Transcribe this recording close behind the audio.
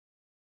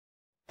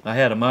I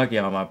had a monkey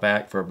on my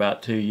back for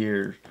about 2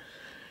 years,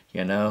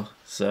 you know,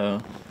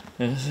 so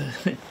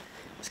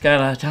it's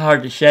kind of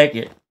hard to shake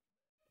it.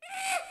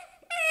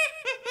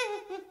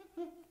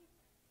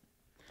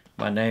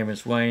 My name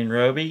is Wayne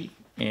Roby,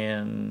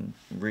 and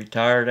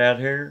retired out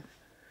here,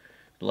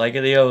 Lake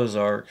of the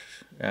Ozarks,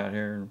 out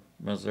here in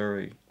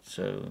Missouri.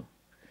 So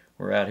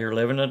we're out here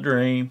living a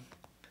dream,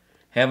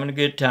 having a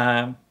good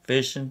time,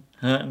 fishing,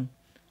 hunting,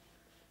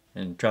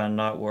 and trying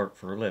not to work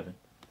for a living.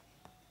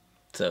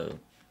 So,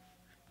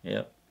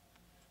 yep.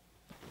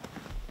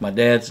 My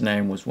dad's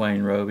name was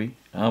Wayne Roby.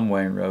 I'm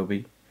Wayne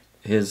Roby.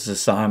 His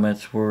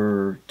assignments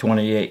were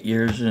 28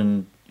 years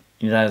in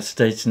the United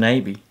States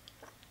Navy.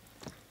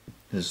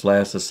 His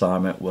last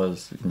assignment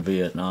was in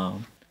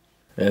Vietnam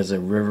as a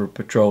river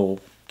patrol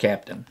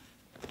captain.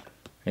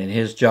 And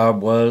his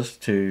job was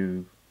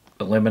to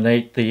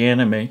eliminate the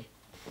enemy,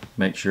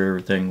 make sure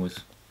everything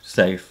was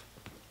safe.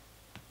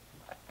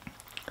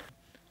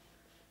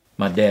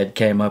 My dad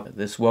came up with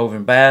this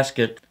woven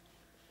basket.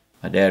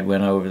 My dad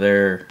went over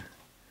there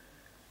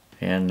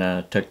and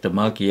took the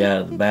monkey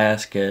out of the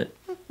basket.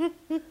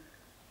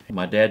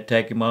 My dad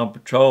take him on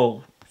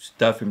patrol,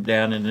 stuff him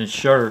down in his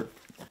shirt.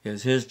 It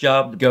was his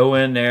job to go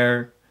in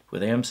there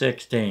with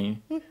M16,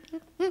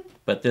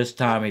 but this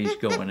time he's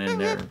going in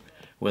there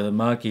with a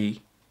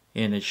monkey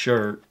in his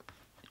shirt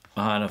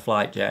behind a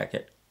flight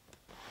jacket.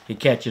 He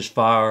catches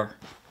fire.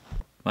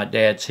 My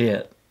dad's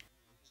hit.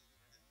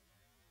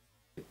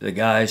 The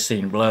guy's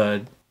seen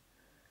blood,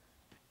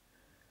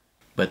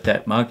 but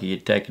that monkey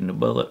had taken the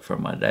bullet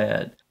from my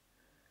dad.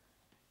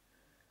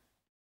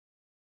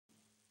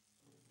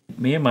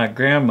 Me and my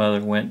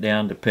grandmother went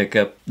down to pick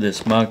up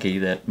this monkey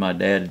that my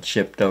dad had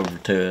shipped over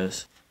to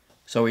us.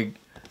 So we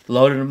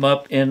loaded him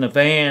up in the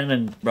van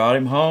and brought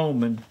him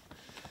home. And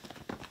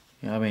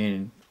I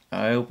mean,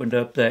 I opened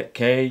up that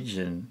cage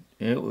and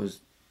it was,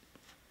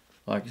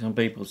 like some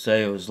people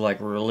say, it was like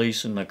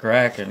releasing the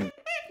Kraken.